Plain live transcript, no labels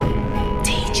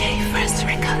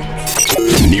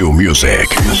New Music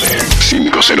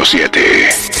 507.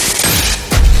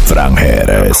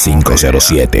 Franger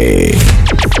 507.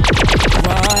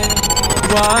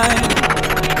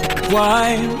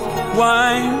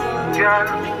 Why?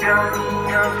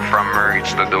 From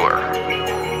reach the door.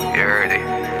 You heard it.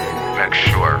 Make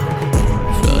sure.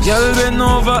 Girl, bend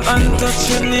over and touch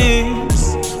your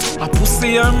knees. A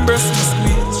pussy and breast me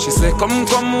squeeze. She say, come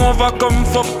over, come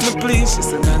fuck me please. She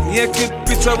say, nah, naked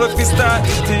picture if you start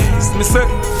it is. Me say,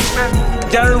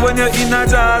 girl, when you're in a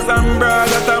jazz and bra,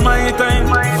 that's my time.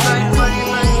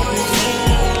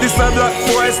 This a black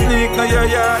boy sneak, now your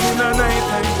yard in a night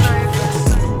time.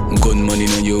 Gunman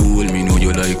in your hole, me know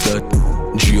you like that.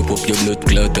 Drape up your blood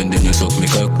clot and then you suck me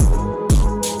cock.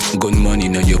 Gunman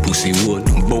in your pussy hole.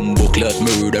 Bumbo clot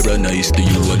murderer, nice to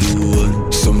you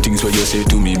alone. Some things what you say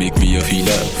to me make me a feel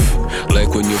laugh.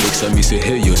 Like when you vex and me say,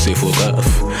 hey, you say fuck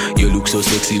off. You look so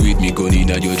sexy with me gun in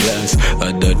your jazz,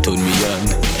 and that turn me on.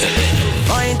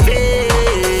 Point paid.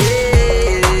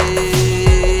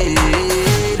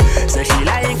 So she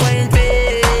like point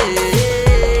paid.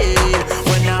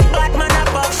 When a bad man a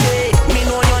pop shit, me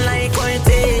know you like point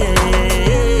paid.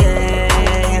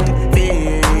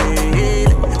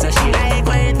 So she like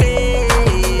point paid.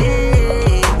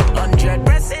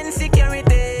 100%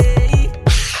 security.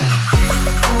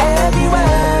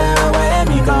 Everywhere where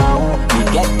me go, me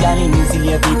get gal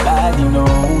easy, everybody know.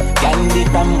 Candy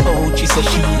from Ochi, so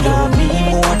she love me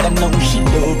more than no she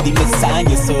love the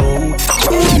Messiah, so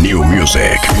New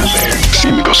Music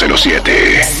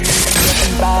 507.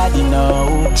 everybody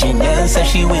know. Chanel says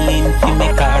she willing to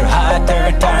make her heart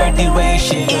hurt the way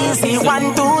she easy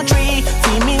 1, 2, 3.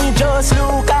 See me just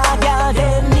look at girl,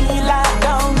 then me lock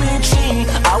down with she.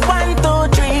 I 1, 2,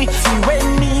 3. See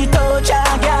when me touch a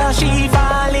girl, she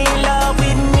fall in love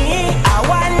with me. I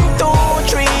 1, 2,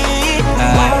 3.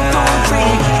 1, 2, 3.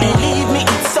 Believe me,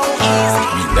 it's so easy.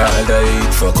 Me nah die,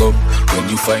 fuck up. When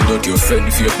you find out your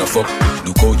friend fake no fuck.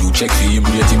 Look how you check for him,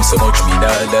 rate him so much. Me nah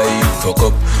die, fuck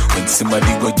up. When somebody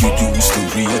what you used to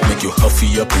rate make you huffy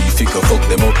up, you figure fuck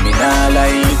them up. Me nah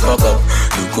lie, fuck up.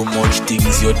 Look how much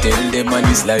things you tell them and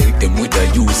it's like them with a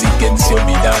use against you.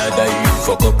 Me nah die,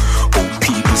 fuck up. Oh,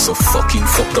 people so fucking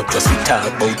fucked up. Just we talk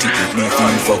about it, it me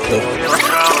feel fucked up.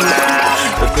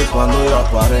 Porque cuando yo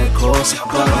aparezco se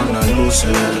apagan las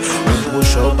luces. Un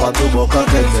push up pa' tu boca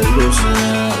que te luce.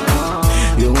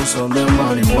 Y un son de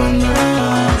marihuana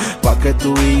pa' que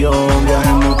tú y yo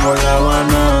viajemos por La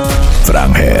Habana.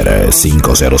 Franger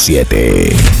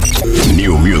 507.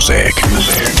 New Music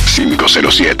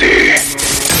 507.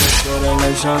 En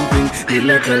el champing,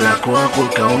 dile que la coja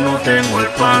porque aún no tengo el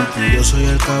panty. Yo soy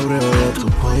el cabreo de tu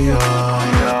pollo,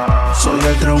 soy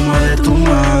el trauma de tu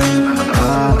man.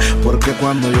 Porque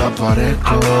cuando yo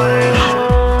aparezco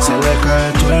se le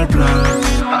cae todo el plan.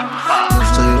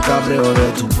 Soy el cabreo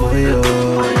de tu pollo,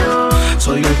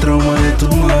 soy el trauma de tu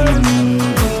man.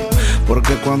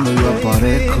 Porque cuando yo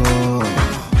aparezco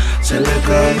se le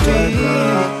cae todo el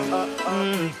plan.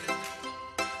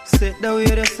 Sit down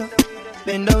with us,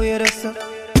 bend down with us.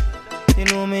 You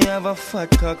know me have a fat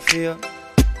cock for you.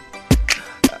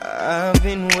 I've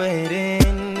been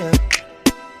waiting.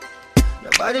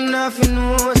 Nobody nothing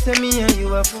knows, say me and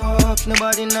you a fuck.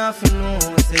 Nobody nothing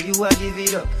knows, say you a give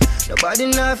it up. Nobody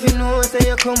nothing knows, say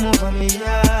you come over me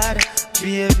yard.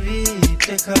 Baby,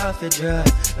 take off your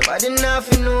dress. Nobody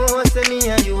nothing knows, say me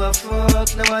and you a fuck.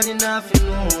 Nobody nothing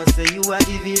knows, say you a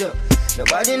give it up.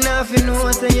 Nobody nothing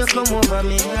knows, say you come over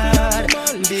me yard.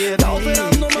 Baby,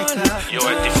 take off Yo,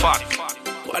 el fuck.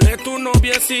 ¿Cuál es tu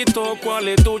noviecito? ¿Cuál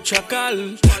es tu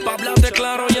chacal? Pa' hablarte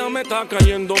claro ya me está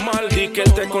cayendo mal. Di que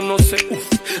él te conoce,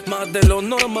 más de lo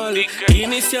normal.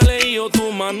 Iniciale yo tu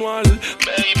manual,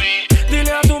 baby.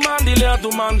 Dile a tu man, dile a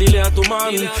tu man, dile a tu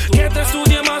man que te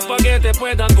estudie más pa' que te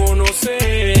pueda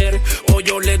conocer. O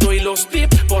yo le doy los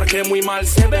tips porque muy mal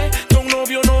se ve que un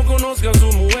novio no conozca a su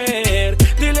mujer.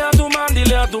 Dile a tu man,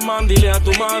 dile a tu man, dile a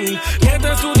tu man que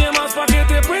te estudie más pa' que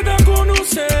te pueda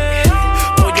conocer.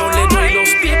 O yo le doy los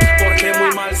tips porque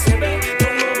muy mal se ve que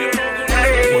un novio no conozca a su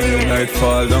mujer. When the night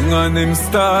fall down and him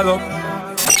start up.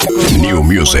 New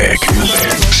Music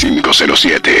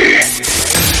 507.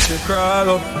 She crawl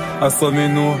up, I saw me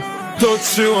know. Touch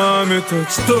she want me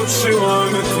touch, touch she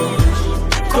want me touch.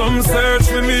 Come search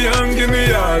for me and give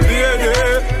me all, lady.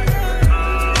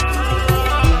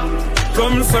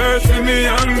 Come search for me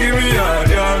and give me all,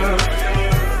 girl.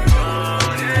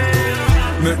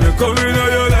 Make me come in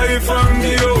your life and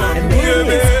give you one,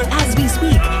 baby. As we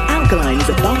speak, Buckline is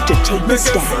about to take the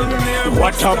stand.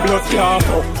 What a blood clot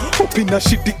up in a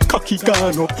shit the cocky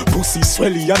gone up. Pussy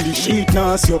swelly and the shit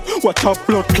nasty up. What a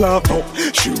blood clot up.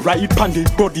 She ride pan the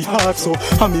body hard so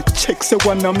and me check say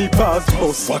one of me pass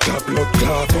bus. What a blood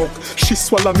clot up. She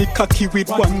swallow me cocky with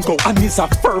one go and is a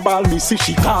verbal me see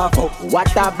she cough up.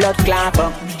 What a blood clot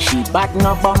up. She bad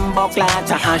no bumbo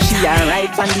clot and she a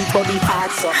ride pan the body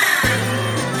hard so.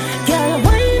 Girl,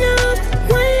 wind up,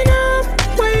 wind up,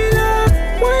 wind up,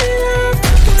 wind up.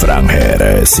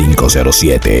 Franger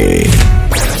 507.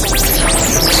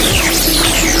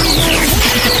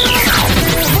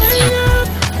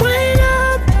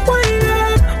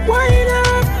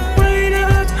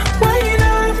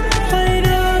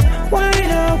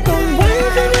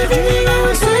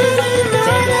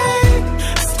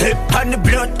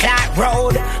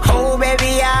 Road, oh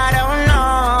baby, I don't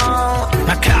know.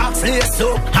 My clocks lace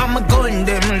up, I'm a gun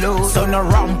them loose. So no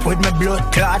rump with my blood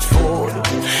clot food.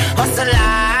 Hustle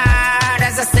hard,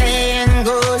 as the saying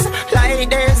goes, like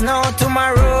there's no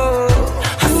tomorrow.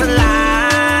 Hustle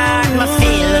hard, my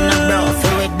feeling a bro, so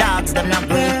with dogs them not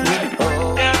break with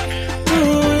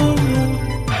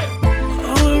I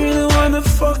really wanna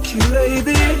fuck you,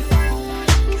 lady.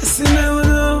 Guess you never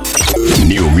know.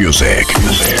 New Music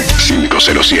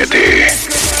 507.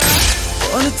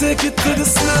 Wanna take it to the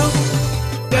snow.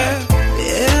 Yeah,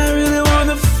 I really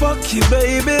wanna fuck you,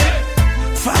 baby.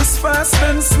 Fast, fast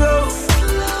and slow.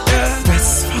 Yeah,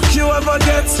 best fuck you ever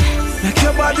get. Make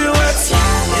your body wet.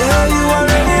 Yeah, you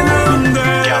already know,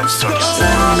 girl.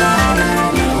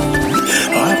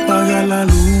 Apaga la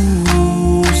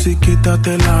luz y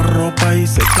quítate la ropa y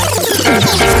sécate.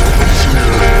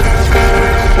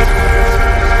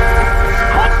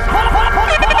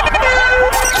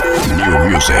 New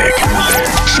Music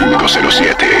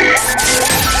 507.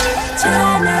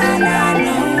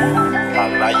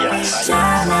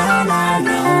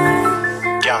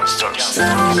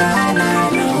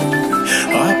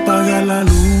 Apaga la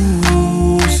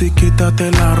luz y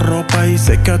quítate la ropa y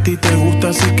sé que a ti te gusta,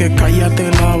 así que cállate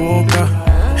la boca.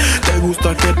 Te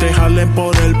gusta que te jalen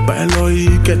por el pelo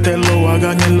y que te lo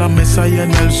hagan en la mesa y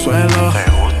en el suelo.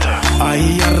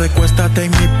 Ahí ya recuéstate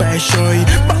en mi pecho y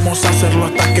vamos a hacerlo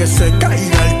hasta que se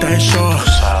caiga el techo.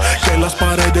 Que las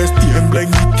paredes tiemblen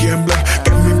y tiemblen,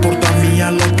 que me importa a mí a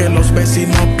lo que los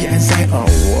vecinos piensen.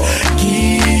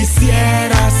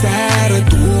 Quisiera ser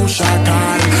tu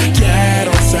chacal,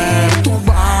 quiero ser tu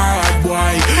bad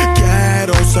boy,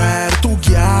 quiero ser tu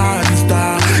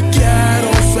gangsta,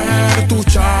 quiero ser tu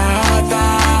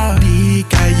chata. Di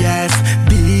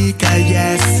que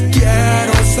yes,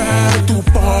 quiero ser tu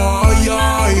pollo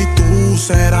y tú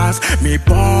serás mi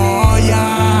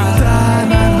polla. Ta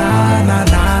na na na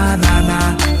na na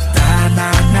na, ta na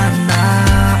na na.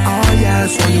 Oh yeah,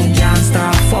 soy un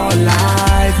gangsta for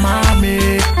life, mami.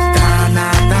 Ta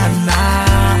na na na.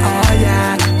 Oh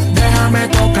yeah, déjame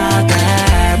tocarte,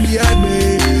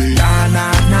 baby. Ta na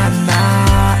na na.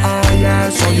 Oh yeah,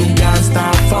 soy un gangsta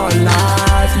for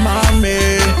life, mami.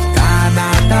 Ta na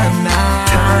na na.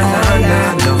 Oh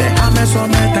yeah, déjame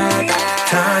someterte.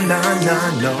 Ta na na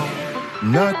no.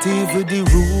 Not even the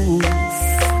roof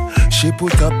she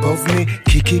put above me.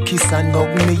 Kiki kiss and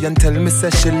hug me and tell me say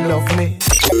she love me.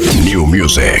 New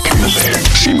Music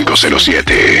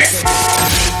 507.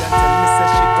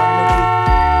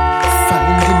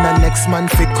 Finding a next man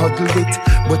fi cuddle it,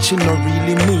 but she no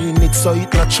really mean it, so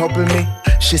it not trouble me.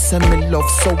 She say me love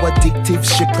so addictive,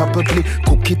 she probably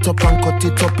cook it up and cut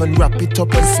it up and wrap it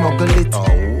up and smuggle it.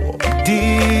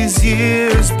 These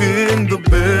years been the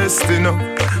best, you know.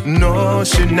 No,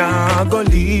 she not gonna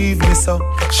leave me, so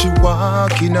she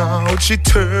walking out, she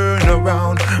turn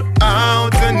around,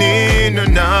 out and in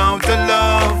and out of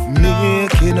love.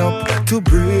 Making up to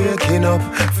breaking up,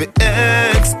 for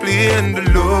explain the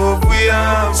love we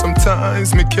have.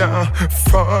 Sometimes me can't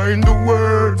find the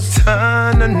words.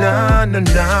 Ta na na na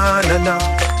na na na.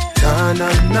 Ta na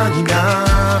na na,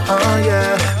 oh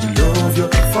yeah. Love you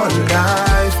for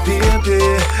life, baby.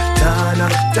 Ta na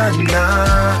na na,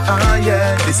 oh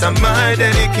yeah. This is my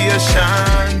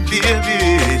dedication, baby.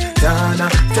 Ta na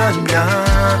na na,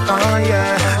 oh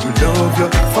yeah. Love you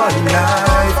for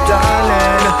life,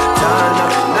 darling. Ta na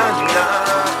na na,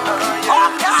 oh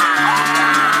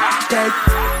yeah.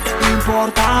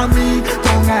 Importa a mí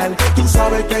con él, tú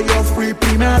sabes que yo fui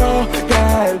primero que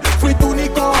él. Fui tu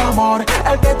único amor,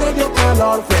 el que te dio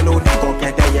calor, fue el único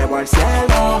que te llevó al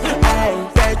cielo. Ey,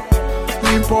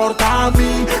 no importa a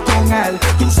mí con él,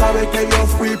 tú sabes que yo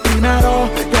fui primero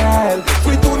que él.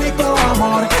 Fui tu único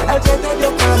amor, el que te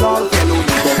dio calor, fue el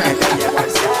único que te llevó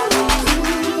al cielo.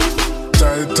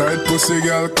 Tight pussy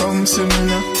girl, come see me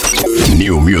now.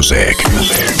 New Music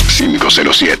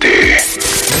 507.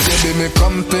 Baby, me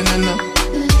company now.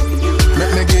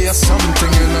 Make me give you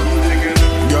something, you know.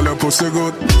 Girl, your pussy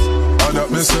good, all that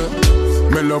me say.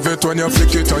 Me love it when you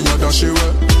flick it and you dash it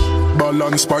away.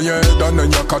 Balance by your head and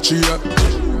then you catch it.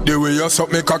 The way you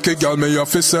suck me cocky, girl, me your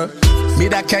fist say. Me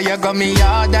that care you got me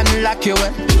hard and lock you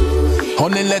away.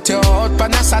 Only let you out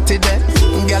on a Saturday.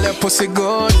 Girl, your pussy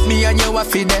good, me and you a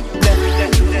feed it.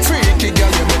 Freaky girl,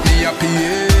 you make me happy,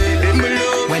 yeah.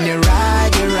 When you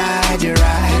ride, you ride, you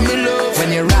ride.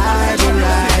 When you ride, you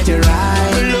ride, you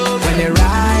ride. When you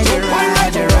ride, you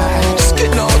ride, you ride.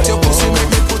 Skin out your pussy, make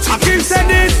me put it. Aquí se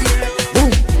dice.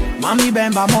 Mami,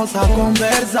 ven, vamos a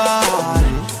conversar.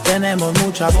 Tenemos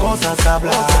muchas cosas que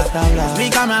hablar.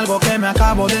 Explícame algo que me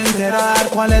acabo de enterar.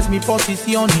 ¿Cuál es mi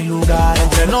posición y lugar?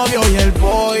 Entre el novio y el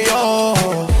pollo.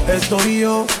 Estoy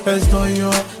yo.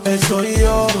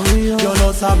 Yo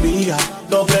lo sabía,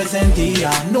 lo presentía.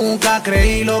 Nunca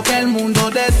creí lo que el mundo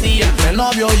decía. Entre el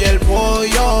novio y el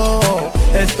pollo.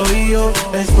 Estoy yo.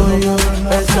 Yo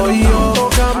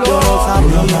lo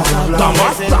sabía, lo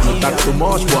presentía.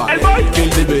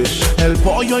 El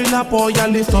pollo y la polla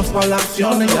listos para la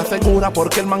acción. Ella segura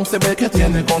porque el man se ve que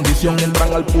tiene condición.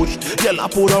 Entran al push y el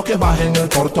apuro que bajen el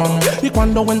portón. Y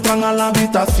cuando entran a la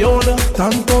habitación,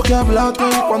 tanto que hablaste.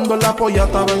 Y cuando la polla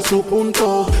estaba en su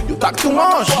punto, you talk too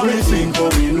much. 5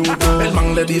 minutos. El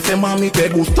man le dice, mami, ¿te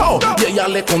gustó? Y ella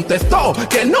le contestó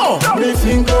que no.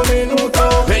 5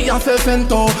 minutos. Ella se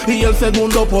sentó y el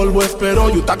segundo polvo esperó.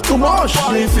 You talk too much.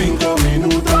 5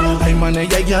 minutos. Ay, man,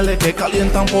 ella y ella le que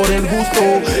calientan por el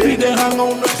gusto y dejan a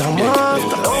una damas.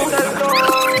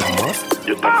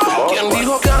 ¿Quién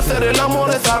dijo que hacer el amor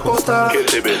es acostar?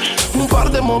 Un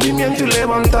par de movimientos y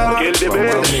levantar.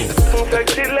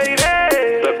 Sexy lady.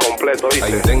 De completo, ¿viste? Está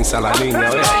intensa la niña,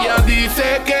 ¿ves? Ella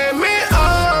dice que me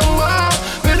ama,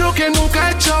 pero que nunca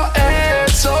ha hecho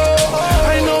eso.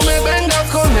 Ay, no me vengas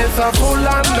con esa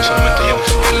fulana,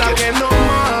 es la que no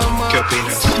mama. ¿Qué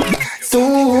opinas?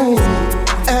 Tú,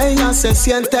 ella se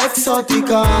siente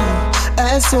exótica.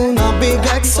 Es una big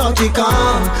exótica.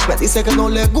 Me dice que no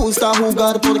le gusta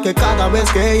jugar porque cada vez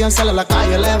que ella sale a la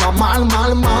calle le va mal.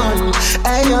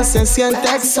 Ella se siente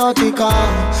exótica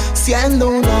siendo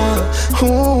una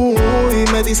y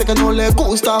me dice que no le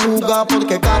gusta jugar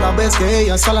porque cada vez que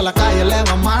ella sale a la calle le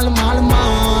va mal.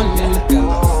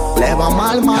 Le va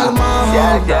mal.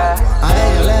 A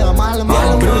ella le va mal.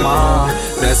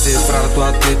 Descifrar tu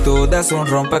actitud es un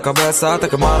rompecabezas. Te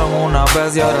quemaron una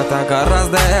vez y ahora te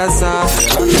agarras de esa.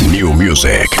 New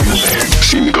Music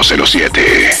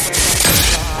 507.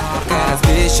 Eres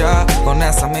bicha con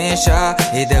esa misha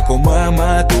y de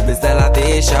comerme tú viste la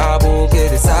dicha.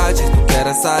 Quieres salchis, tú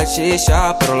quieres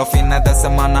salchicha, pero los fines de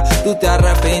semana tú te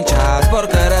arrepinchas.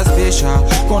 Porque eres bicha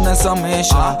con esa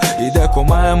misha y de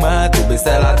comerme tú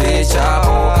viste la dicha.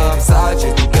 Quieres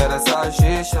salchis, tú quieres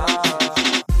salchicha.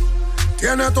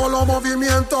 Tiene todos los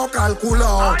movimientos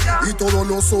calculados y todos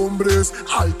los hombres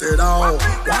alterados.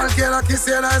 Cualquiera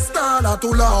quisiera estar a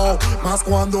tu lado, más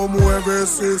cuando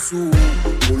mueves eso.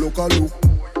 Colócalo,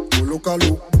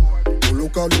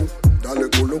 dale,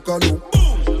 colócalo,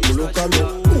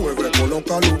 mueve,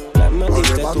 colócalo,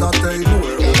 arrebátate y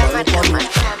mueve, colócalo.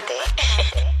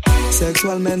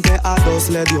 Sexualmente a dos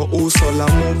le dio uso. La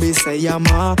movie se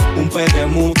llama Un Pegue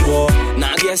Mutuo.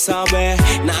 Nadie sabe,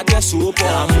 nadie supo.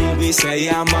 La movie se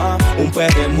llama Un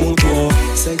Pegue Mutuo.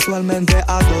 Sexualmente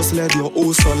a dos le dio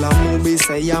uso. La movie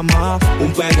se llama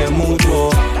Un Pegue Mutuo.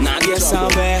 Nadie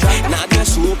sabe, nadie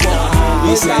supo. La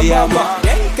movie se llama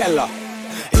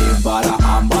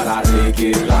Ambara,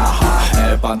 Ricky, raja.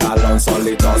 El pantalón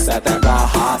solito se te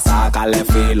baja. Sácale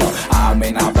filo a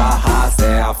mi navaja.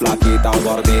 Sea flaquita o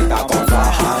gordita con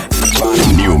faja.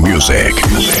 New Music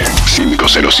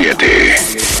 507.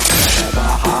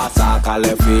 Baja,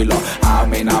 sácale filo a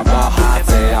mi navaja.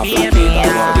 Sea flaquita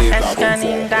o gordita con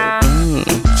faja.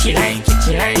 She like it,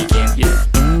 she like it, yeah.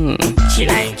 She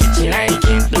like it, she like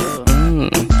it,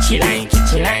 she like it,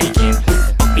 she like it.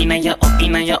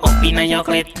 Opina yo,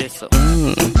 clip this up.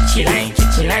 She like it,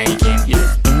 yeah.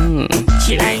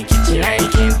 She like it, she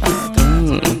like it.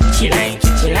 She like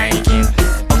it.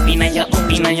 Opina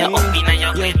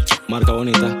yo, clip. Marca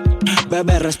bonita.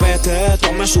 Bebé, respete,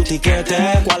 tome su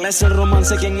tiquete. ¿Cuál es el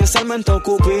romance? ¿Quién es el mento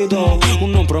cupido?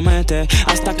 Uno promete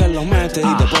hasta que lo mete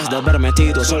y después de haber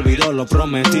metido se olvidó lo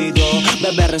prometido.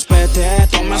 Bebé, respete,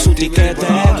 tome su tiquete.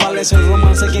 ¿Cuál es el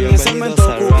romance? ¿Quién es el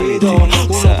mento cupido? Uno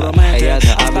promete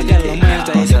hasta que lo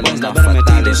mete y después de haber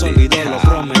metido se olvidó lo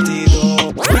prometido.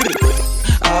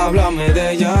 Háblame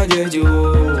de ella,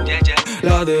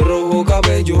 la de rojo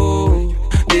cabello.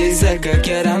 Dice que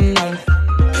quiere andar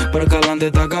pero que adelante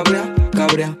está cabrea.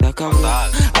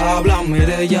 Háblame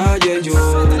de ella y yo,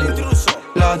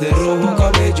 la de rojo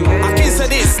cabello. Aquí se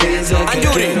dice,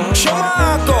 Ayuri,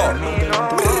 chamaco.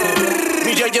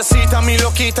 Mi yeyecita, mi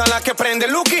loquita, la que prende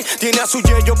Lucky. Tiene a su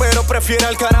yeyo, pero prefiere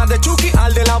al cara de Chucky.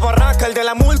 Al de la barraca, el de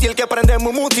la multi, el que prende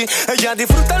Mumuti. Ella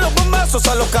disfruta los bombazos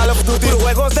a los Call of Duty.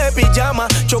 Juegos de pijama,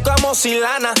 chocamos sin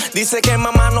lana. Dice que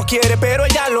mamá no quiere, pero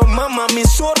ella lo mama. Mi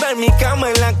zorra en mi cama,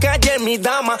 en la calle, mi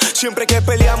dama. Siempre que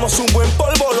peleamos un buen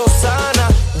polvo lo sana.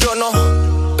 Yo no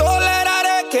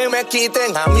toleraré que me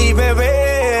quiten a mi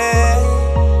bebé,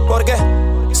 porque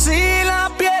si la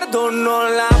pierdo no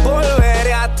la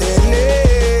volveré a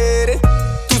tener.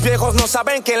 Tus viejos no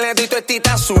saben que le di tu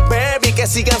estita a su baby, que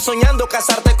sigan soñando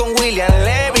casarte con William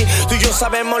Levy. Tú y yo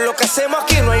sabemos lo que hacemos,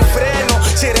 aquí no hay freno.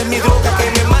 Si eres mi droga,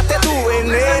 que me mate tu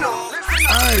veneno.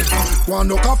 Hey,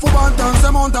 cuando Cafu Bantan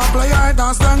se monta a play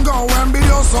dance then go.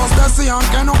 Envidiosos decían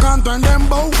que no canto en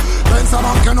dembow.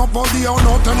 Pensaban que no podía o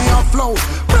no tenía flow.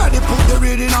 Ready put the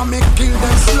reading and me kill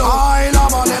them slow. Ay,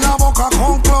 lávale la boca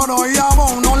con cloro y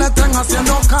jabón. No le estén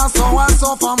haciendo caso a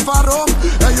esos fanfarrón.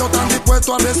 Ellos están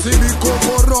dispuestos a recibir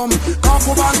cocorrón.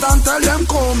 Cafu Bantan tell them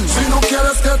come. Si no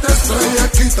quieres que te estrelle,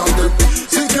 quítate.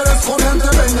 Si quieres corriente,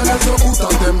 ven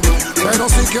electrocútate. Pero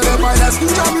si quieres bailar,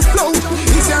 escucha mi flow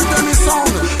y siente mi son.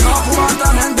 Cafu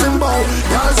Bantan en dembow.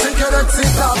 Y a ver si quieres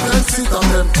excitarte,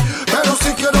 excítate. Pero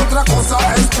si quieres otra cosa,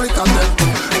 explícate.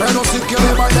 Pero si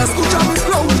quieres bailar, escucha mi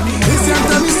flow y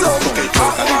siente mi son.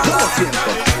 Cafu Bantan.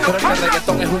 Pero el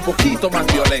reggaetón es un poquito más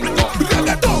violento.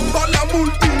 Reggaetón pa' la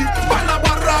multi, pa' la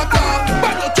barraca,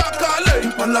 pa' los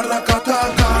chacales, pa' la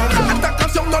racataca. Esta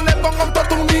canción no le pongo un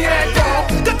todo un nieto,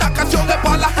 que esta canción es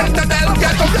pa' la gente del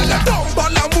ghetto. Reggaetón pa'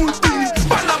 la multi,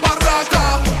 pa' la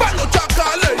barraca, pa' los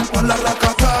chacales, pa' la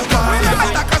racataca.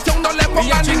 Esta canción no le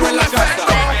pongo ningún efecto,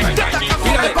 que esta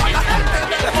canción es pa' la gente del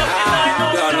ghetto.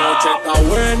 La noche está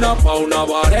buena pa' una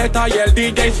vareta y el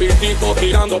DJ Pitito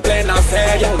tirando plena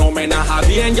serie. Un homenaje a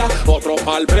Dienya, otro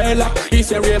pa'l Vela. Y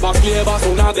si llevas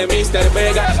una de Mr.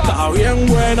 Vega. Está bien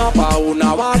buena pa'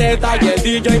 una vareta y el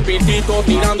DJ Pitito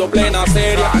tirando plena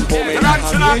serie.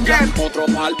 Homenaje a Dienya, otro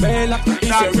pa'l Vela. Y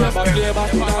si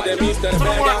llevas una de Mr.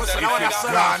 Vega.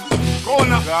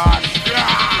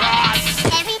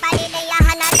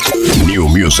 New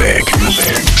Music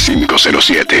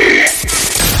 507.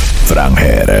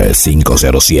 Franger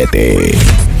 507.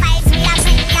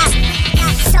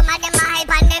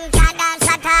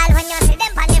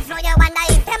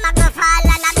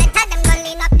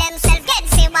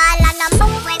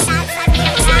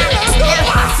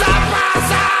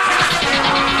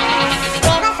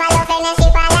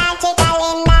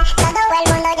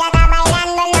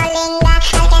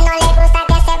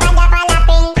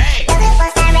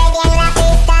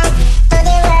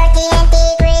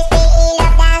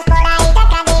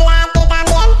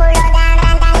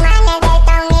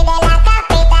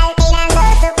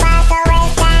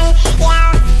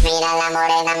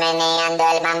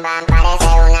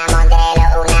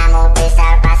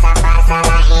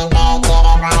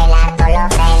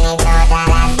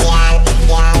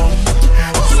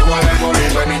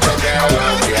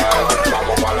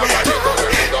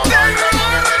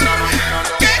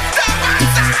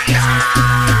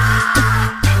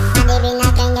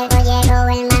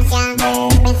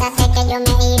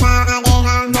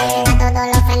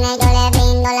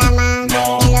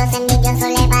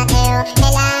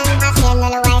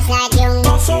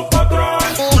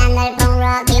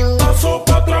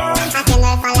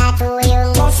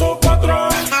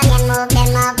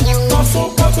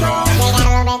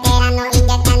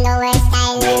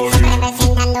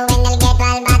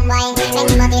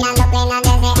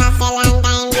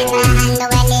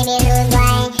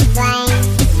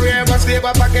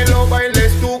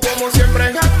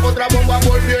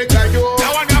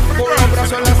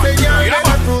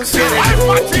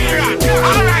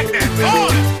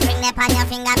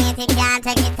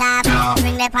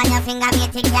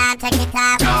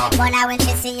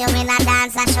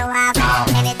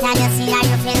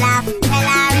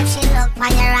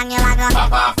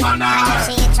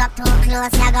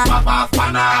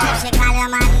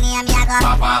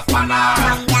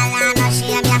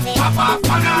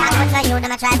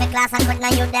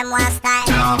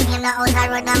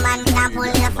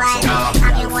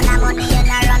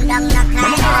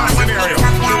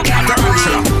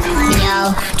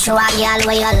 Show a girl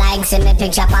where you like, see me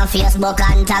picture on Facebook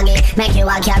and tag it. Make you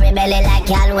a carry belly like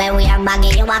girl where we are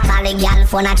baggy. You a call a girl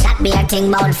phone a chat beer thing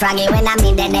bout froggy. When I'm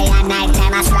in the day and night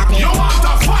time I slap it. You want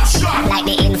a fashion? Like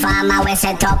the informer we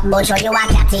set up but show you a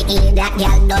catty eat. That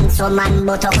girl done so man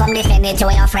but to come defend it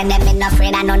to your friend. Them me no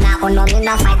afraid and none of no me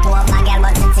no fight to up my girl.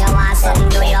 But since you want something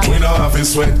do you? We know have a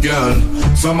sweat girl.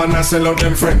 Some man a sell out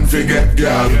them friend forget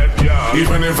girl.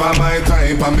 Even if I'm my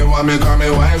type and me want me call me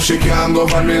wife, she can't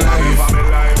govern me life.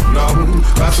 No,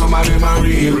 that's somebody my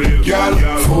real girl.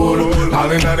 Fool,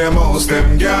 all in them house,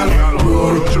 them girl.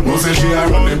 Rude, who say she a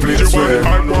run the place where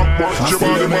your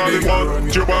body, body,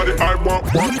 want your body, I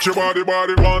want your body,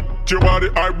 body, want your body,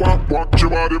 I want your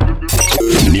body.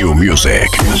 New Music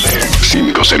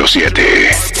 507.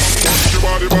 Your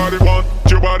body, body, want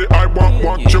your body, I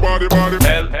want your body, body.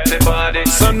 Healthy body.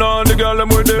 So now the girl I'm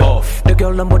with it off. The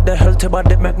girl I'm with the healthy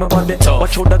body make my body tough.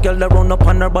 Watch how the girl that run up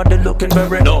on her body looking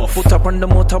very rough. Put up on the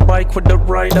motorbike with the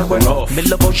rider well off. Me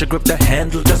love how she grip the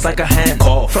handle just like a hand.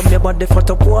 From your body for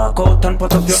to walk out and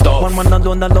put up your stuff. One man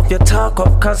alone I love your talk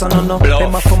up cause I don't know.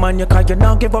 Them up for man you cause you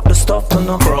now give up the stuff to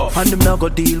know. And them now go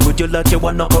deal with you like you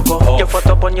wanna go. You foot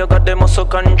up on you got them muscle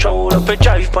control. If you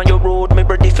drive on your road me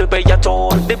ready for pay your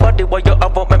toll. The body what you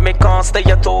have up make me can't stay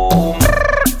at home.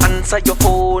 Answer your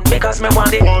phone because me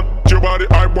want it. Want your body,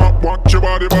 I want your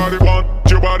body, body. Want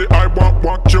your body, I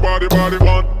want your body, body.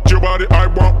 Want your body, I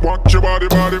want your body,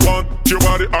 body. Want your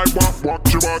body, I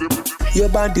want your body. Your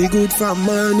body good from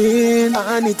morning,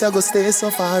 and it a go stay so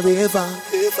forever.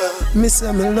 Me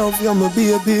say me love you, my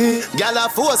baby. Girl, I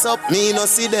force up, me no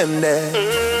see them there.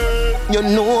 You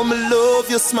know me love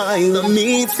your smile.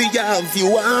 Me for have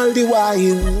you all the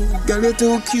while. Girl, you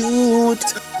too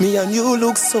cute. Me and you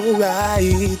look so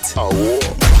right.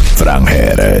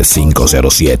 Franger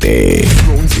 507.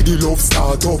 Run for the love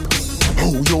start up. How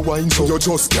you wine so you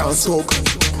just can't suck.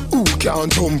 Who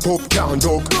can't jump up, can't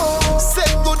duck.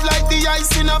 Set good like the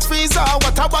ice in a freezer.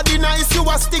 What a body nice, you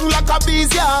a sting like a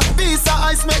bees, yeah. Piece of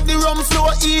ice make the rum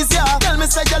flow easier. Tell me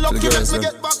say you lucky, let me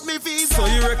get back me visa. So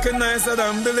you recognize that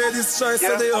I'm the lady's choice,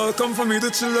 so they all come for me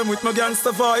to chill them with my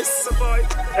gangster voice.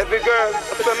 Every girl,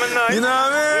 a feminine. You know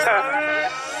what I mean?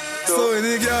 So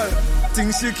any girl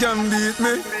think she can beat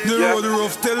me, the road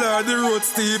rough, tell her the road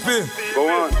steepy. Go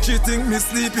on. She think me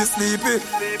sleepy.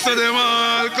 So them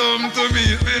all come to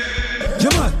meet me.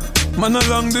 Yeah man a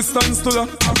long distance to la.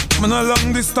 Man a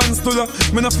long distance to la.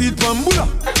 Man a feed bambula.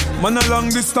 Man a long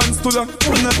distance to la.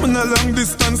 Man a long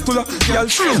distance to la. Girl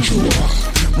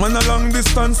man a long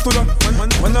distance to la.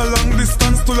 Man a long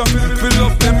distance to la. We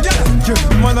love them, yeah.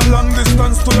 Man a long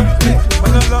distance to la.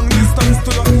 Man a long distance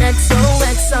to la.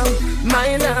 XOXO,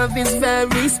 my love is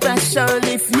very special.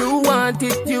 If you want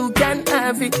it, you can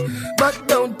have it, but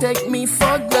don't take me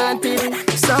for granted.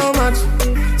 So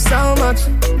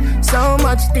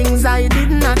much things I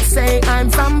did not say. I'm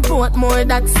from Portmore,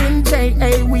 that's in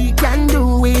JA. We can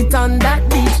do it on that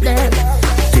beach there.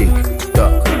 Tick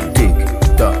tock, tick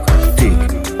tock, tick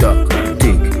tock,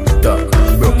 tick tock.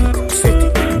 Broke it, set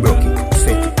it, broke it,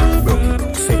 set it, broke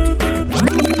it, set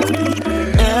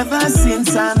it. Ever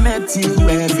since I met you,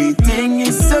 everything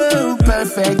is so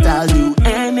perfect. I'll do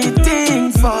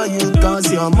anything for you,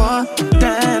 cause you're more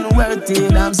than worth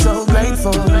it. I'm so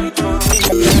grateful.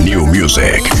 New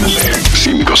Music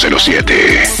 507.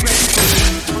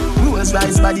 Who's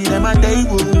rice body, them a day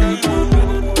woo.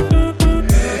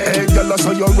 Hey, girl, I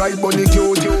saw your right body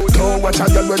cute. Don't watch a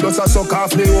girl where does a suck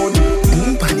off me own.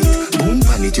 Boom pan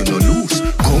it, you no lose.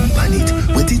 Come pan it,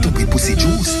 wet it up with pussy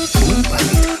juice. Boom pan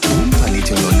it,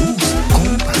 you no lose.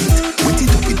 Come pan it, wet it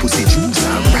up with pussy juice.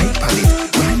 And right pan it,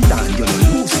 right down, you no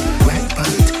lose. Right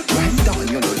pan it, right down,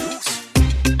 you no lose.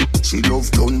 She love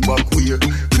turn back way.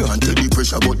 Can't tell the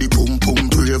pressure but the pum pum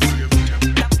brave.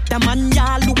 The man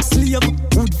ya look slave.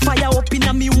 Wood fire up in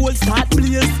a me whole start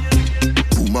blaze.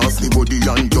 Boom off me body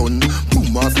and done.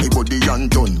 Boom off me body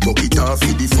and done. Buck it off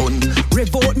for the fun.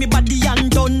 Rev out me body and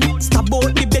done. Stab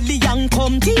out me belly and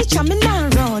come. Teacher me now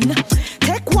run.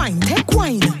 Take wine.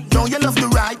 Now you love the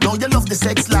ride, now you love the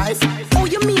sex life. Oh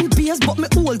you mean beers but me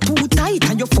all too tight.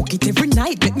 And you fuck it every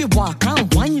night. Make me walk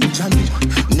and wine. Johnny,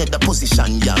 net the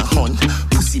position ya hun.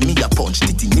 Pussy me a punch,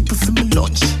 titty nipple for me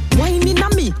lunch. Wine in a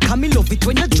me, come me love it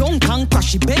when you're drunk and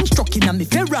crash it bench truck in a me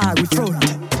Ferrari front.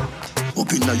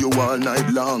 Up inna you all night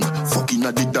long, fucking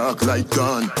at the dark light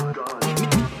gone.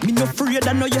 Me no afraid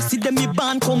I know you see them me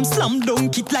band come slam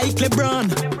dunk it like LeBron.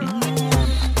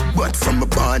 But from a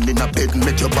band in a bed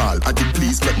make your ball, I did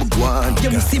please let me go on.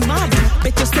 You see mad,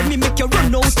 better send me make you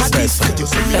run out of this. Bet you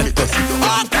send me make you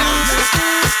sit down.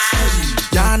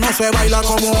 Ya no no se baila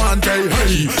como antes,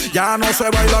 hey. Ya no se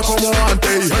baila como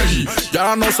antes, hey.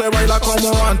 Ya no se baila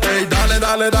como antes. Dale,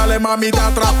 dale, dale, mamita,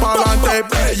 atrás para adelante,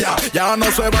 bella. Ya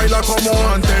no se baila como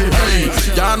antes, hey.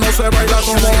 Ya no se baila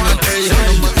como antes,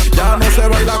 hey. Ya no se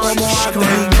baila como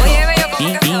antes. Oye, bello,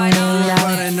 ¿cómo que se baila?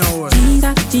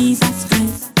 Jesus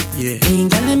Christ. Yeah. Ain't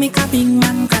gonna make a big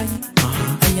man cry.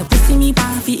 And your pussy me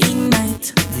party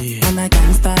ignite. And I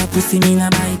can't stop pussy me in a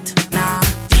bite. Nah,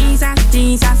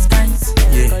 Jesus Christ.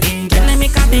 Ain't gonna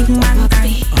make a big man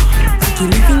cry. You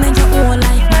living in your whole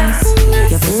life nice.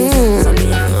 Your pussy so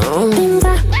me oh,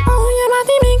 your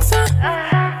body mixer.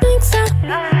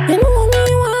 You know me,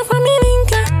 you want for me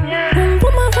linker.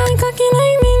 Put my fine cocky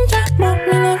like ninja. But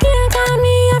me no care, call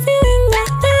me a feeling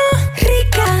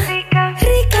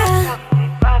rica.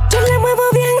 Yo le muevo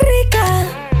bien rica.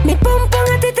 Mi pompón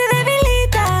a ti te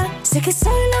debilita. Sé que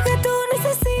soy lo que tú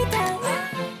necesitas.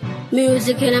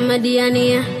 Music in my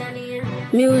DNA.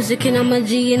 Music in my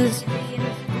jeans.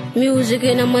 Music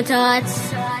in my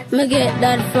thoughts. Me get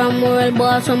that from World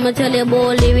Boss when me tell you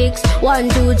about lyrics. 1,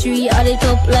 2, 3, add it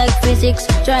up like physics.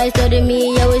 Try study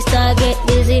me, you will start get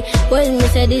dizzy. When me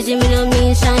say dizzy, me no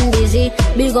mean Sean Dizzy.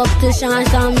 Big up to Sean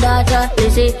Storm daughter,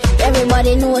 Lizzy.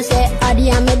 Everybody know say Addy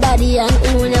and me daddy, and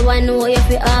who never know if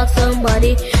you ask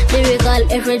somebody. Lyrical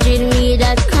effigy in me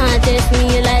that can't test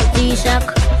me like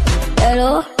G-Shock.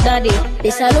 Hello, daddy,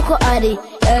 this a look Addy.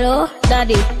 Hello,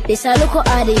 daddy, this a look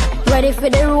Addy. Ready for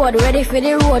the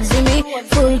road, see me.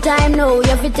 Full time now, you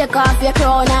have to take off your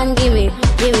crown and gimme.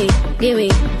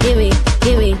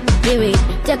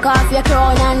 Take off your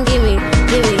crown and gimme.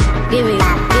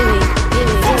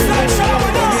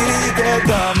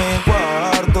 Discoteca mi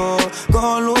cuarto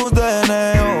con luz de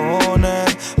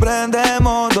neones.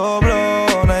 Prendemos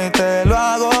doblones y te lo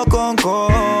hago con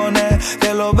cojones.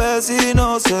 Que los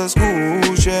vecinos se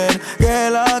escuchen, que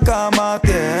la cama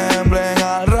tiemblen.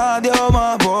 Al radio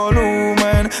más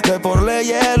volumen, de por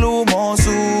ley el humo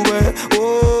sube.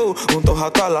 Juntos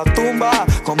hasta la tumba,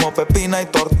 como Pepina y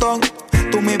Tortón.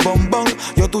 Tú mi bombón,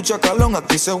 yo tu chacalón.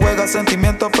 Aquí se juega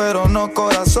sentimiento pero no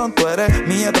corazón. Tú eres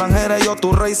mi extranjera y yo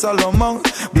tu rey Salomón.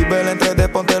 Vive el entre de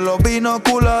ponte los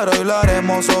binoculares. Hoy la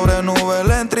haremos sobre nubes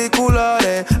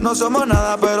lentriculares. No somos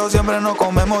nada pero siempre nos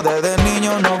comemos. Desde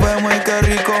niños nos vemos y qué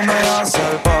rico me hace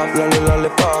el pop. Lale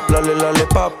pop, lale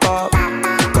pop, pop.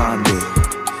 Candy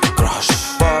Crush.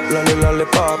 Pop, lale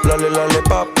pop, lale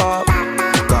pop, pop.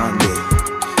 Candy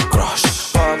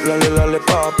Crush. Pop, lale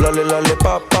pop, lale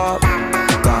pop, pop.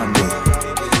 Candy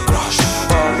Crush.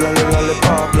 Pop, lale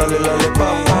pop, lale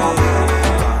pop, pop.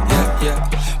 Yeah.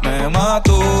 Me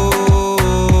mató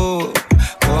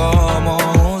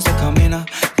como se camina.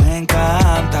 Me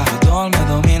encanta, todo me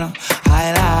domina. I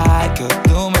like you,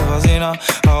 tú me fascinas.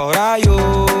 Ahora yo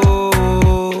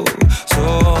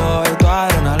soy tu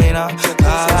adrenalina.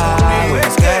 Cada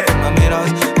vez que tú me miras,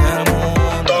 el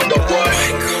mundo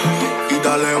y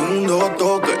dale un dos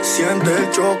toque, siente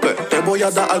el choque. Te voy a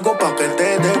dar algo pa' que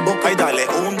te desboque. Ay, dale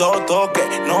un dos toque,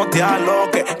 no te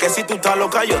aloques. Que si tú estás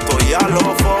loca, yo estoy a los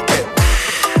foques.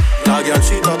 La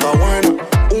guialcita está buena,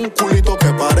 un culito que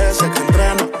parece que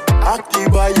entrena.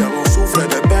 Activa, ella no sufre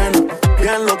de pena.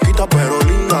 Bien loquita, pero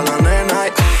linda la nena.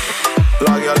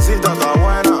 La guialcita está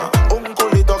buena, un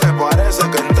culito que parece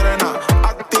que entrena.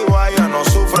 Activa, ella no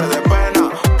sufre de pena.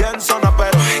 Bien zona,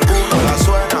 pero ninguno la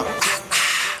suena.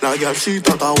 La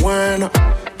guialcita está buena,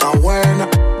 está buena,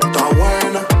 está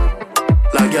buena.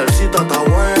 La guialcita está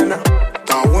buena,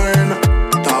 está buena,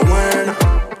 está buena.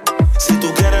 Si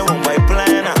tú quieres bomba y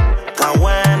plena, está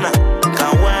buena, está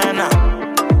buena.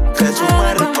 Que su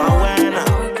mujer está buena,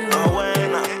 está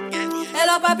buena.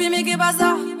 Hello papi, mais qu'est pas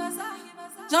ça?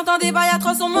 J'entends des bails à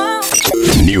 300 morts.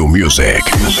 New Music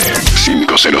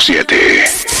 507.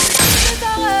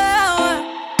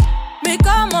 Mais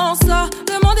comment ça?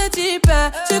 Le monde est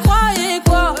hyper. Tu croyais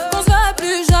quoi? Qu'on se verrait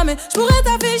plus jamais. Je pourrais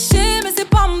t'afficher, mais c'est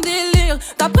pas mon délire.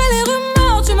 D'après les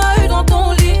rumeurs, tu m'as eu dans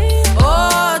ton lit.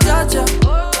 Oh, dja dja.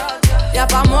 Y'a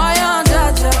pas moyen,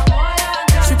 dja dja.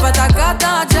 J'suis pas ta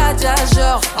cata, dja dja.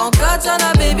 Genre, en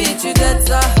katana, baby, tu dettes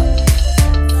ça.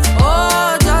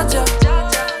 Oh, dja dja.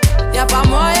 Y'a pas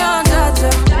moyen, dja dja.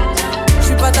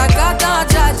 J'suis pas ta cata,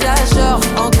 dja dja. Genre,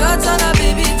 en katana,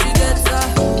 baby, tu dettes ça.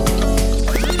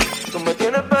 Tú me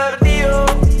tienes perdido,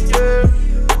 yeah.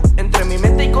 Entre mi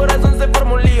mente y corazón se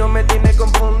forma un lío, me tiene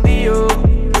confundido,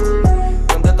 yeah.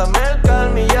 Contrátame el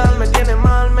calma y ya me tiene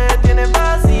mal, me tiene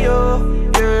vacío,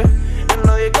 yeah. En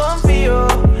nadie confío,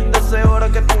 desde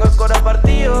horas que tengo el corazón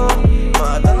partido.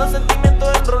 Matando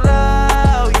sentimientos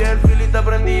enrolados y el filito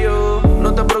prendido.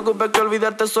 No te preocupes supe que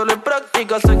olvidarte solo es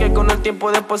práctica. Sé que con el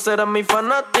tiempo después serás mi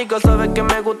fanática. Sabes que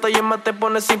me gusta y es más te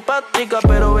pone simpática.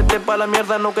 Pero vete pa' la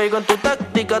mierda, no caigo en tu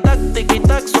táctica. Táctica y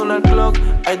tac, suena el clock.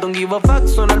 I don't give a fuck,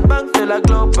 suena el back de la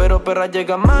clock. Pero perra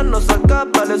llega más, no saca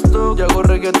pa'l stock. Yo hago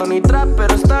reggaeton y trap,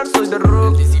 pero star soy de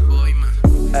rock.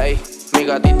 Ey, mi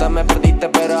gatita me perdiste,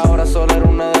 pero ahora solo era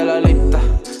una de la lista.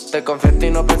 Te confiaste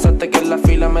y no pensaste que en la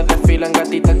fila me desfilan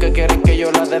gatitas que quieren que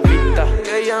yo las desvista.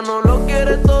 Que ella no lo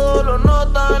quiere, todo lo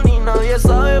nota. Ni nadie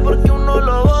sabe por qué uno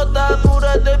lo bota.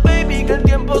 Apúrate, baby, que el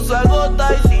tiempo se agota.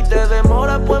 Y si te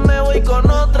demora, pues me voy con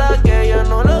otra. Que ella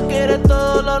no lo quiere,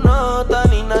 todo lo nota.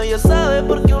 Ni nadie sabe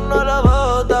por qué uno lo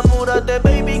bota. Apúrate,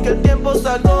 baby, que el tiempo se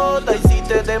agota. Y si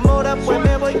te demora, pues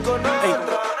me voy con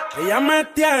otra. Ella me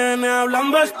tiene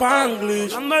hablando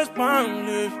Spanglish,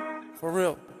 for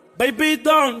real. Baby,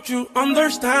 don't you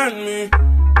understand me?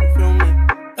 Feel me?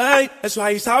 Ey, eso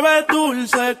ahí sabe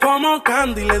dulce como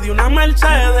candy. Le di una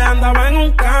Mercedes, andaba en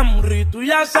un Camry. Tú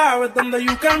ya sabes dónde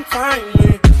you can find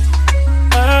me.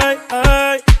 Ey,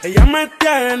 ey, ella me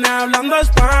tiene hablando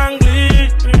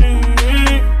Spanglish.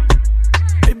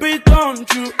 Baby, don't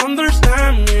you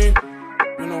understand me?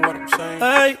 You know what I'm saying.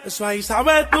 Ey, eso ahí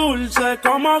sabe dulce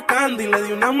como candy. Le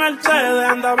di una Mercedes,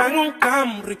 andaba en un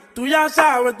Camry. Tú ya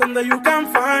sabes dónde you can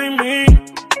find me.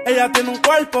 Ella tiene un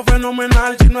cuerpo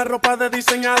fenomenal. Si no es ropa de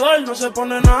diseñador, no se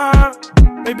pone nada.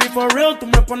 Baby, for real, tú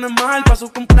me pones mal. Pa'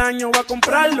 su cumpleaños voy a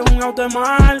comprarle un auto de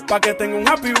mal. Pa' que tenga un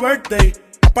happy birthday.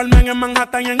 Apartment en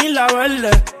Manhattan y en Isla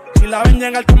Verde. Si la ven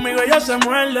llegar conmigo, ella se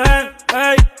muerde.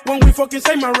 Hey, when we fucking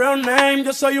say my real name.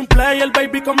 Yo soy un player,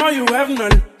 baby, como Hugh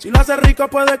Hefner. Si lo hace rico,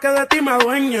 puede que de ti me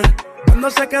adueñe.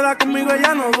 Cuando se queda conmigo,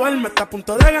 ella no duerme. Está a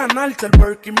punto de ganarse el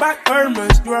Birkin back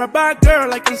Hermes. You're a bad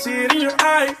girl, I can see it in your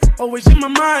eye. Always in my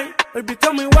mind, baby,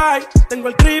 tell me why. Tengo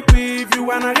el creepy, if you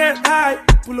wanna get high.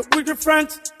 Pull up with your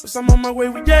friends, cause I'm on my way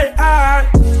with J.I.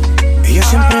 Ella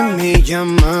siempre me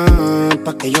llama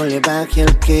pa' que yo le baje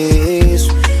el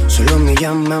queso. Solo me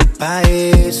llama pa'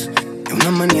 eso. Es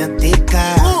una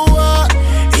maniática.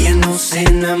 Ella no se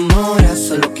enamora,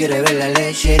 solo quiere ver la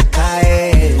leche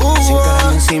caer. Sin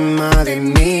cara encima de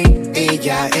mí,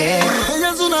 ella es. Ella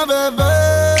es una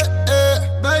bebé,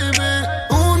 baby.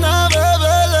 Una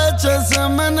bebé leche se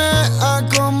menea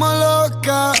como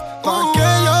loca. Pa' que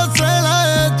yo se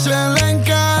la eche, le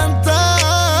encanta.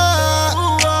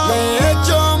 Le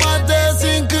echo más de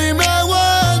 5 y me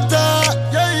aguanta.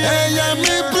 Ella es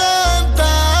mi planta.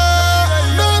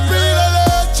 Me pide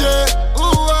leche,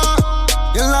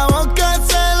 y en la boca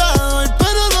se la doy,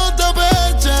 pero no te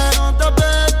apeche.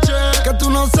 Que tú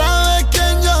no sabes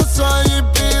quién yo soy y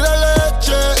pide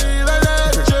leche.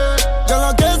 Yo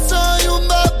lo que soy un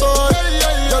bad boy.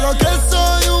 Yo lo que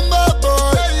soy un bad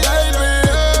boy, baby.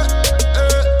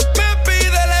 Me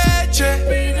pide leche,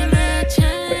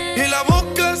 y en la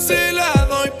boca se la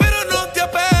doy, pero no te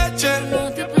apeche.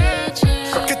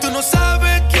 Que tú no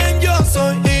sabes quién yo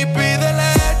soy y pide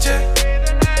leche.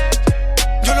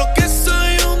 Yo lo que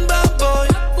soy un bad boy.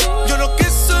 Yo lo que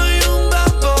soy un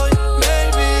bad boy,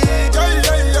 baby.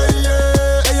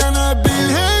 Ella no es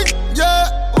virgen,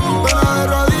 pero de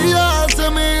rodillas hace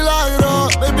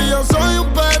milagros. Baby, yo soy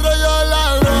un perro, yo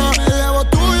ladro. Me llevo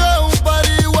tuyo en un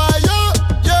pariguayo,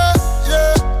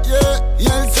 y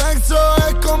el sexo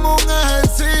es como un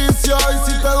ejercicio.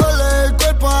 Y si te duele el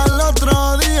cuerpo al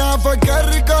otro día, fue que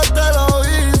rico te lo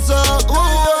hizo.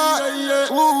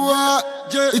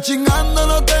 Y chingando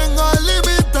no tengo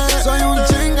límite. Soy un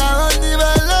chingador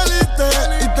nivel elite.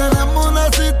 Y tenemos una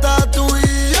cita tú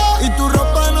y yo. Y tu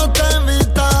ropa no te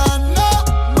invita, no.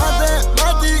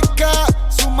 Matemática,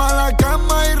 suma la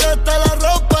cama y resta la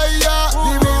ropa y ya.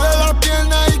 Divide la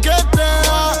pierna y que te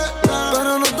da,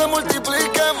 pero no te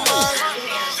multipliques más.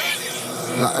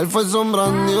 La elfa son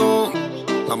brand new.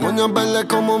 La moña verde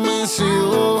como mis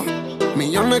hijos.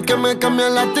 Millones que me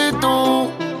cambian la actitud.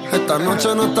 Esta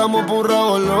noche no estamos por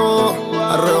revolú.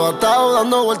 Arrebatado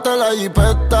dando vueltas en la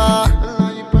jipeta.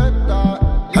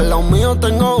 Al lado mío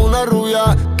tengo una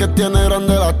rubia que tiene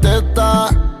grande la teta.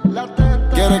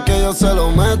 Quiere que yo se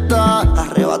lo meta.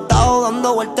 Arrebatado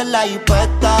dando vueltas en la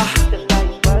jipeta.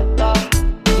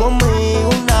 Conmigo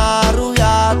una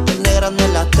rubia tiene grande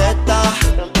la teta.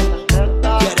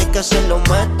 Quiere que se lo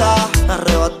meta.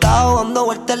 Arrebatado dando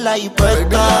vueltas en la jipeta.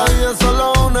 Baby, la vida es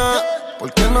solo una.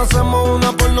 ¿Por qué no hacemos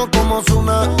una porno como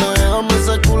Ozuna? Déjame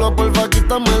ese culo, porfa,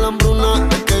 quítame la hambruna.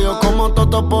 Es que yo como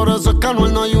toto, por eso es que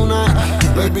Anuel no hay una.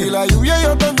 Baby, la lluvia y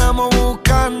yo te andamos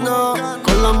buscando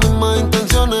con las mismas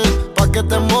intenciones. Pa' que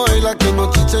te mueva y la que no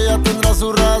chiche ya tendrá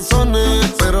sus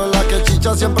razones. Pero la que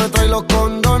chicha siempre trae los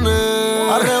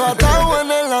condones. Arrebatado en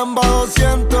el Lamba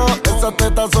 200. Esas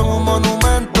tetas son un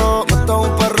monumento. Esto es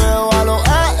un perreo a los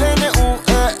AN.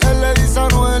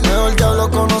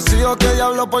 lo que ella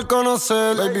habló por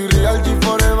conocer. Baby, real G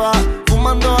forever.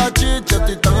 Fumando hachicha,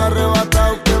 estoy tan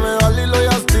arrebatado que veo a Lilo y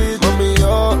a Stitch. Mami,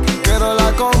 yo quiero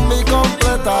la combi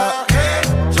completa.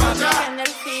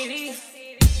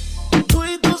 Tú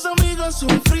y tus amigas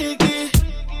son friki.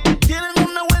 Tienen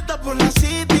una vuelta por la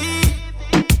city.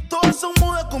 Todas son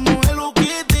mudas como Hello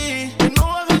Kitty. Que no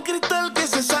baja el cristal que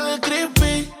se sale el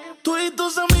creepy. Tú y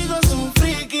tus amigas son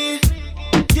friki.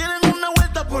 Tienen una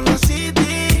vuelta por la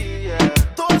city.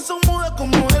 Todas son mudas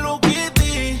como Hello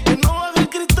Kitty. Que no baja el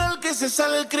cristal que se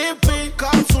sale el creepy.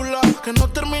 Cápsula, que no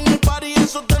termine el party,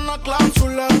 eso te una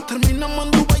cláusula. Terminamos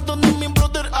en Dubai donde mi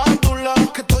brother Abdullah.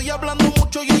 Que estoy hablando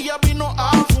mucho y ella vino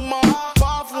a fumar,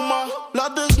 pa' fumar. La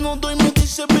desnudo y me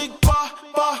dice Big Pa.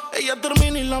 Ella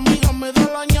termina y la amiga me da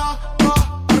la ñapa.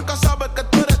 Porque sabe que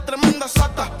tú eres tremenda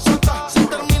sata. Se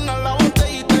termina la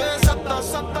botella y te desata,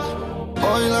 sata.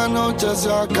 Hoy la noche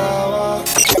se acaba.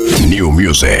 New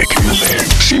Music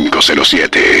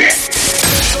 507.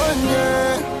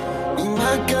 Soñé y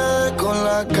me quedé con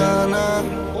la cana.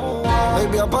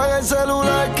 Baby, apaga el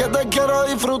celular que te quiero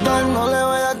disfrutar. No le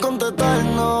vayas a contestar,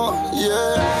 no,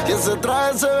 yeah. Y ese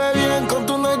traje se ve bien con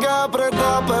tu nalga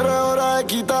apretada, pero es hora de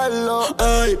quitarlo.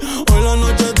 Ey, hoy la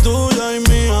noche es tuya y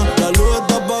mía. La luz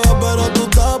está apagada pero tú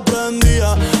estás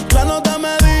prendida. La nota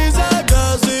me dice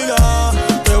que siga.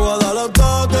 Te voy a dar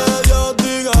hasta que Dios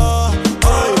diga.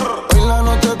 Ey, hoy la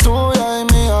noche es tuya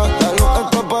y mía. La luz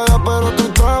está apagada pero tú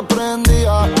estás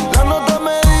prendida. La nota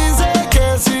me dice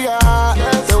que siga.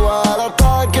 Te voy a dar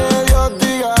hasta que Dios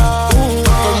diga.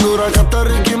 Tan dura que hasta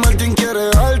Ricky Martin quiere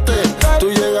darte. Tú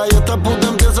llegas y estas putas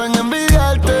empiezan a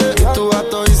envidiarte. Tu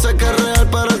gato dice que es real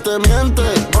pero él te miente.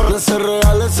 De ser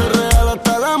real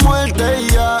hasta la muerte y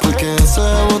ya. Porque ese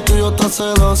ego tuyo está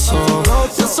celoso.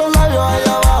 Y esos labios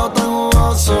allá abajo tan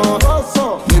jugosos.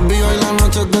 Baby, hoy la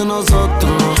noche es de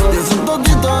nosotros. Y ese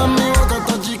totito en mi boca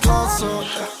está chicoso.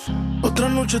 otra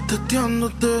noche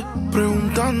testeándote,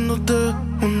 preguntándote,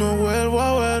 no vuelvo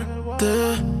a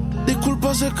verte.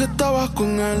 Disculpa, sé que estabas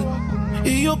con él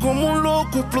y yo como un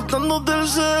loco explotando del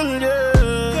cel,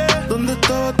 yeah. ¿Dónde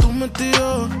estabas tú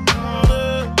metido?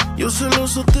 Yo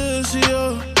celoso te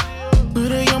decía, no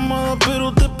era llamada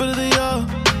pero te perdía.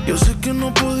 Yo sé que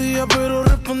no podía pero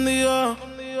respondía.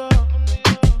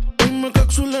 Hoy me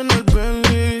capsulé en el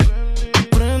Bentley,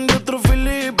 prendí otro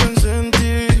fili y pensé en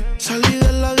ti. Salí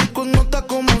de la disco en nota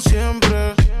como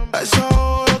siempre. A esa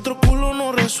hora otro culo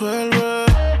no resuelve.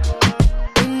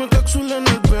 Hoy me capsulé en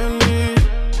el Bentley,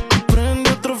 prendí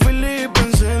otro fili y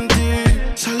pensé en ti.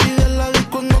 Salí de la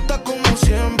disco en nota como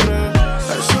siempre.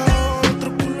 A esa hora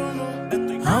otro culo no.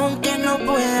 Aunque no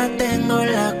pueda tengo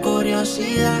la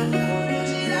curiosidad.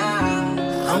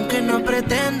 Aunque no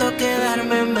pretendo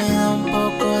quedarme, me da un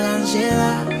poco de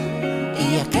ansiedad.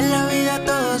 Y es que en la vida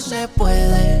todo se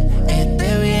puede,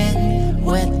 esté bien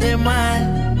o esté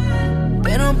mal.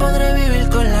 Pero podré vivir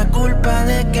con la culpa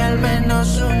de que al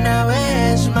menos una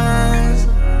vez más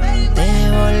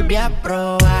te volví a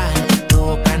probar. Tu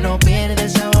boca no pierde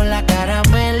sabor, la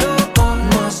caramelo.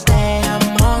 Nos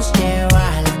dejamos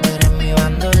llevar. Tú eres mi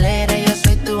bandolera, yo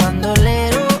soy tu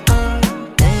bandolero.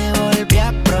 Te volví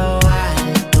a probar.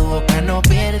 Tu boca no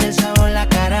pierde sabor, la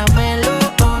caramelo.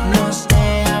 Nos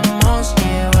dejamos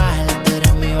llevar. Tú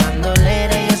eres mi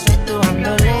bandolera, yo soy tu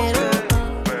bandolero.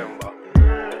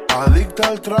 Adicta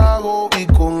al trago y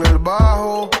con el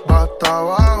bajo va hasta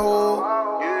abajo.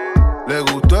 Le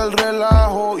gustó el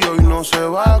relajo y hoy no se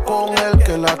va con el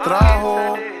que la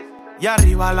trajo. Y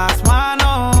arriba las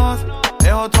manos,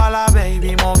 dejo toda la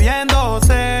baby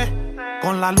moviéndose.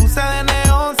 Con las luces de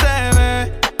neón se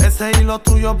ve ese hilo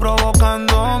tuyo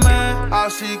provocándome.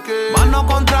 Así que mano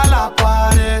contra la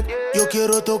pared. Yo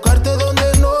quiero tocarte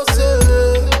donde no se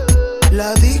ve.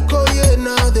 La disco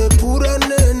llena de pura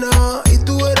nena y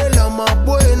tú eres la más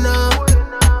buena.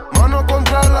 Mano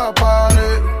contra la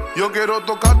pared. Yo quiero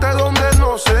tocarte donde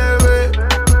no se ve.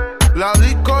 La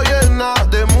disco llena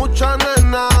de mucha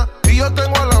nena y yo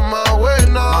tengo a la más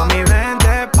buena. Mami,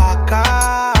 vente pa'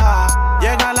 acá.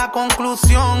 Llega a la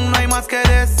conclusión, no hay más que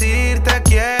decir, te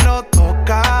quiero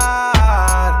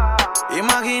tocar.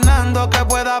 Imaginando que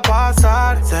pueda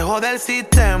pasar. Se jode el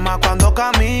sistema cuando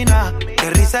camina. Qué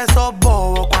risa esos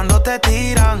bobos cuando te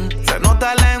tiran. Se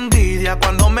nota la envidia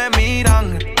cuando me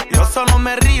miran. Yo solo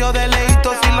me río de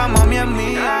lejitos y la mami es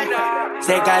mía.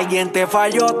 Sé que alguien te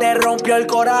falló, te rompió el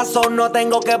corazón. No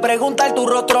tengo que preguntar, tu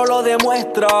rostro lo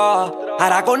demuestra.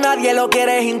 Ahora con nadie lo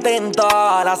quieres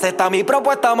intentar. Acepta mi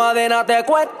propuesta, madena te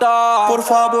cuesta. Por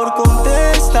favor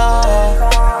contesta.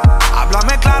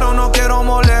 Háblame claro, no quiero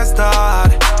molestar.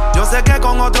 Yo sé que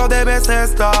con otro debes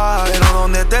estar, pero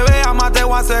donde te vea más te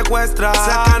voy a secuestrar.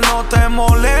 Sé que no te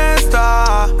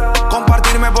molesta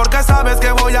compartirme porque sabes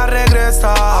que voy a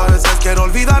regresar. A veces quiero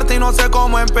olvidarte y no sé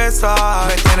cómo empezar.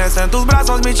 Me tienes en tus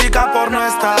brazos, mi chica, por no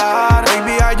estar.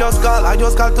 Baby, I just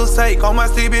call to say, como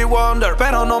Stevie Wonder.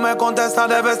 Pero no me contesta,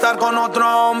 debe estar con otro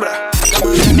hombre.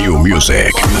 New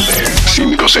Music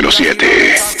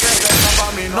 507.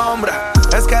 Mi nombre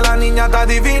es que la niña está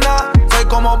divina. Soy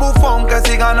como Buffon que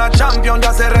si gana Champion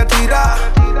ya se retira.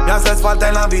 Me haces falta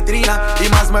en la vitrina y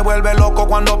más me vuelve loco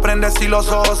cuando prendes y los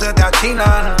ojos se te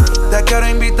achinan. Te quiero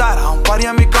invitar a un party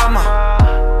en mi cama.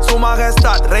 Su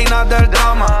majestad, reina del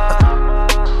drama.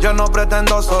 Yo no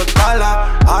pretendo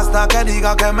soltarla hasta que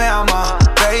diga que me ama.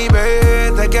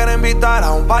 Baby, te quiero invitar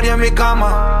a un party en mi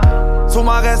cama. Su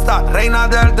majestad, reina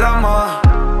del drama.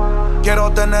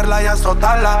 Quiero tenerla y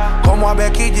azotarla como a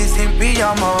Becky G sin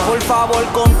pijama. Por favor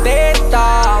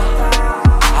contesta,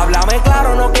 háblame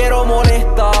claro, no quiero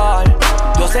molestar.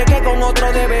 Yo sé que con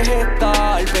otro debes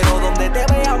estar, pero donde te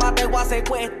vea más te voy a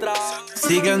secuestrar.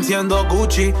 Siguen siendo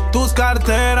Gucci tus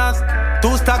carteras,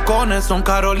 tus tacones son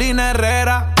Carolina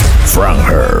Herrera.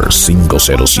 Franger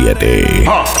 507.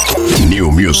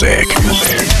 New Music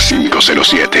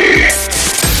 507.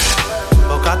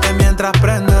 Tócate mientras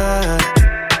prendes,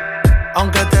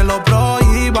 aunque te lo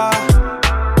prohíba.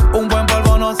 Un buen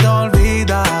polvo no se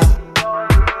olvida.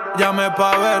 Llame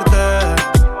pa' verte.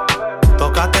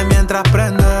 Tócate mientras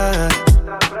prendes,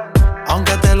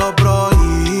 aunque te lo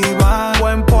prohíba.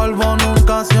 Buen polvo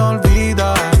nunca se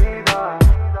olvida.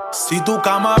 Si tu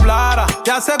cama hablara,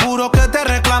 te aseguro que te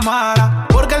reclamara,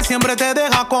 porque él siempre te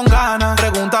deja con ganas.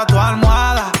 Pregunta a tu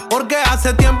almohada, porque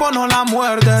hace tiempo no la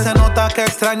muerdes. Se nota que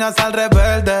extrañas al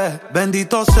rebelde.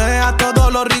 Bendito sea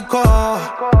todo lo rico,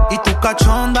 y tu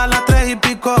cachonda a las 3 y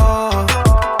pico.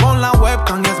 Pon la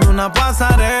webcam y hazme una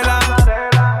pasarela.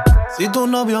 Si tu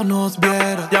novio nos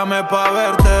viera, llame pa'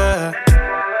 verte.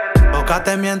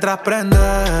 Tócate mientras prendes,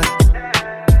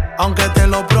 aunque te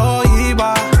lo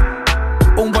prohíba.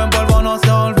 Un buen polvo no se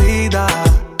olvida.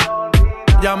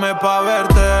 Llame pa'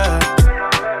 verte.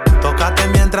 Tócate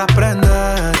mientras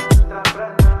prendes,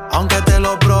 aunque te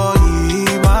lo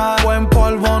prohíba. Buen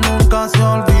polvo nunca se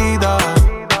olvida.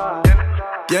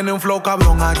 Tiene un flow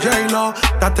cabrón a J-Lo.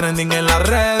 Está trending en las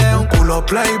redes. Un culo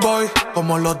playboy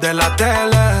como los de la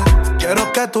tele.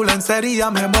 Quiero que tu lencería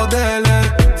me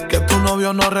modele, que tu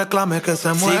novio no reclame que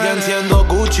se muere. Siguen siendo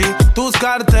Gucci tus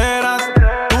carteras,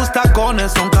 tus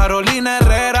tacones son Carolina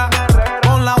Herrera.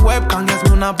 Pon la webcam y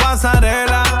hazme una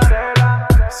pasarela.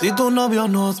 Si tu novio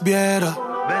nos viera,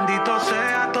 bendito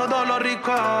sea todo lo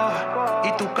rico,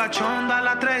 y tu cachonda a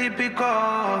las 3 y pico.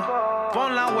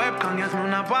 Pon la webcam y hazme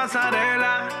una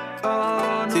pasarela.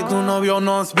 Si tu novio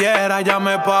nos viera,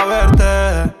 llame pa'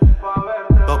 verte.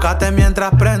 Tócate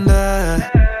mientras prendes,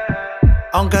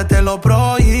 aunque te lo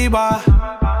prohíba.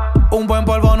 Un buen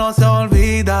polvo no se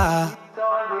olvida.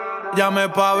 Llame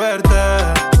pa' verte.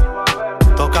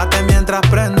 Tócate mientras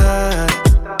prendes,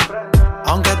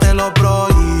 aunque te lo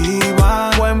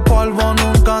prohíba. Buen polvo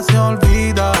nunca se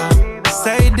olvida.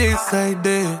 Say this, say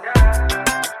this.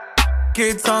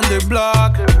 Kids on the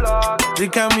block,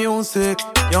 Rica Music,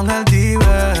 Young El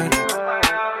Diver,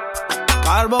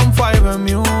 Carbon Fiber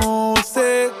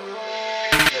Music.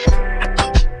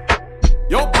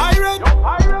 Yo Pirate.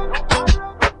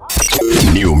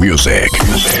 New Music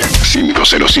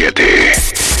 507.